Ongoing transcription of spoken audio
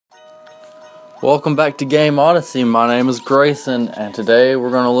Welcome back to Game Odyssey. My name is Grayson, and today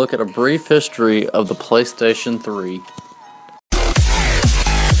we're going to look at a brief history of the PlayStation 3.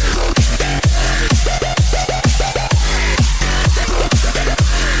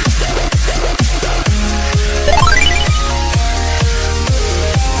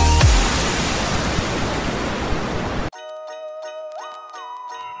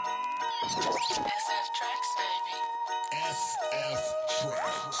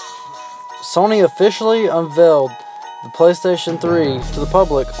 Sony officially unveiled the PlayStation 3 to the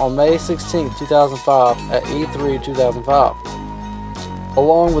public on May 16, 2005 at E3 2005,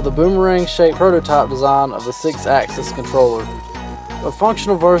 along with a boomerang-shaped prototype design of the 6-axis controller. A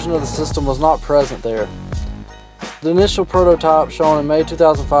functional version of the system was not present there. The initial prototype shown in May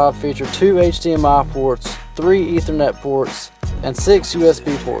 2005 featured 2 HDMI ports, 3 Ethernet ports, and 6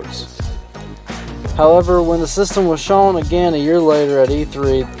 USB ports. However, when the system was shown again a year later at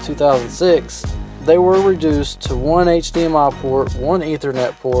E3 2006, they were reduced to 1 HDMI port, 1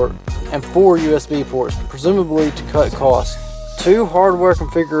 Ethernet port, and 4 USB ports, presumably to cut costs. 2 hardware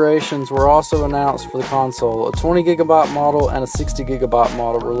configurations were also announced for the console, a 20GB model and a 60GB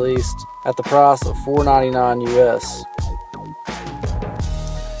model released at the price of $499 US.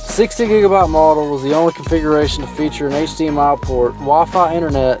 The 60GB model was the only configuration to feature an HDMI port, Wi-Fi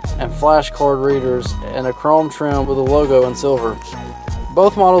internet, and flash card readers, and a chrome trim with a logo in silver.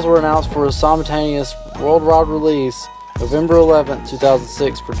 Both models were announced for a simultaneous worldwide release November 11,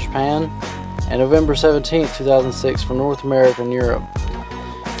 2006 for Japan, and November 17, 2006 for North America and Europe.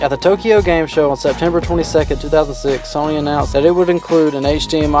 At the Tokyo Game Show on September 22, 2006, Sony announced that it would include an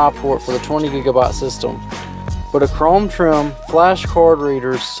HDMI port for the 20GB system, but a chrome trim, flash card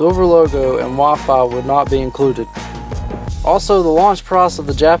readers, silver logo, and Wi-Fi would not be included. Also, the launch price of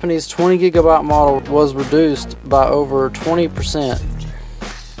the Japanese 20GB model was reduced by over 20%,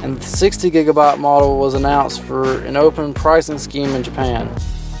 and the 60GB model was announced for an open pricing scheme in Japan.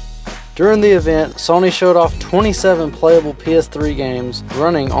 During the event, Sony showed off 27 playable PS3 games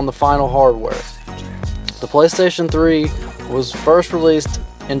running on the final hardware. The PlayStation 3 was first released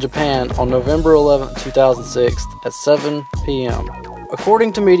in Japan on November 11, 2006 at 7 p.m.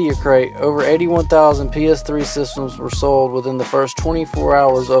 According to MediaCrate, over 81,000 PS3 systems were sold within the first 24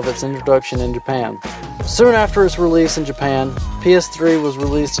 hours of its introduction in Japan. Soon after its release in Japan, PS3 was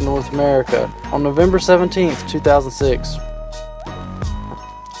released in North America on November 17, 2006.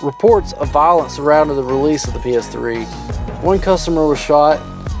 Reports of violence surrounded the release of the PS3. One customer was shot,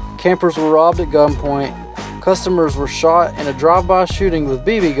 campers were robbed at gunpoint, customers were shot in a drive-by shooting with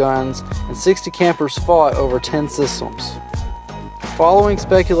BB guns, and 60 campers fought over 10 systems. Following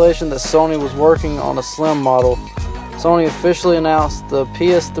speculation that Sony was working on a slim model, Sony officially announced the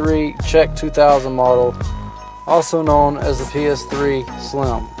PS3 Czech 2000 model, also known as the PS3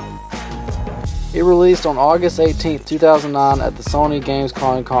 Slim. It released on August 18, 2009 at the Sony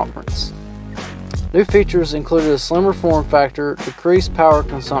Gamescom conference. New features included a slimmer form factor, decreased power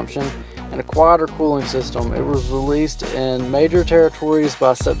consumption, and a quieter cooling system. It was released in major territories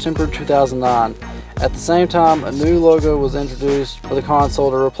by September 2009. At the same time, a new logo was introduced for the console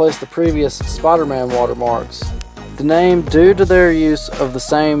to replace the previous Spider-Man watermarks. The name due to their use of the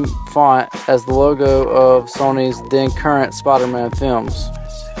same font as the logo of Sony's then current Spider-Man films,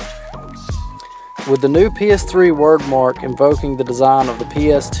 with the new PS3 wordmark invoking the design of the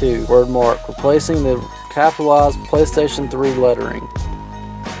PS2 wordmark, replacing the capitalized PlayStation 3 lettering.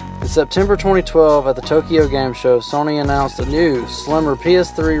 In September 2012, at the Tokyo Game Show, Sony announced a new, slimmer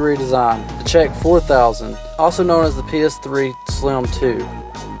PS3 redesign, the Czech 4000, also known as the PS3 Slim 2.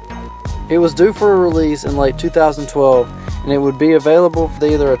 It was due for a release in late 2012, and it would be available for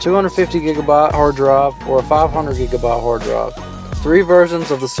either a 250GB hard drive or a 500GB hard drive. 3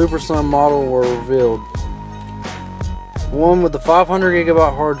 versions of the Super Slim model were revealed. One with the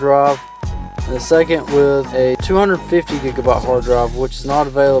 500GB hard drive, and the second with a 250GB hard drive, which is not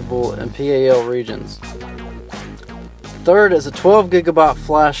available in PAL regions. Third is a 12GB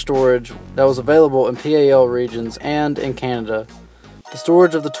flash storage that was available in PAL regions and in Canada. The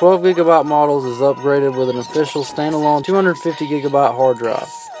storage of the 12GB models is upgraded with an official standalone 250GB hard drive.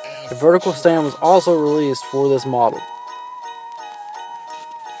 A vertical stand was also released for this model.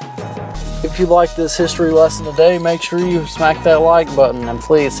 If you liked this history lesson today, make sure you smack that like button, and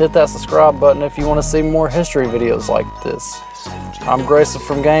please hit that subscribe button if you want to see more history videos like this. I'm Grayson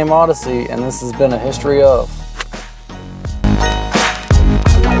from Game Odyssey, and this has been a history of.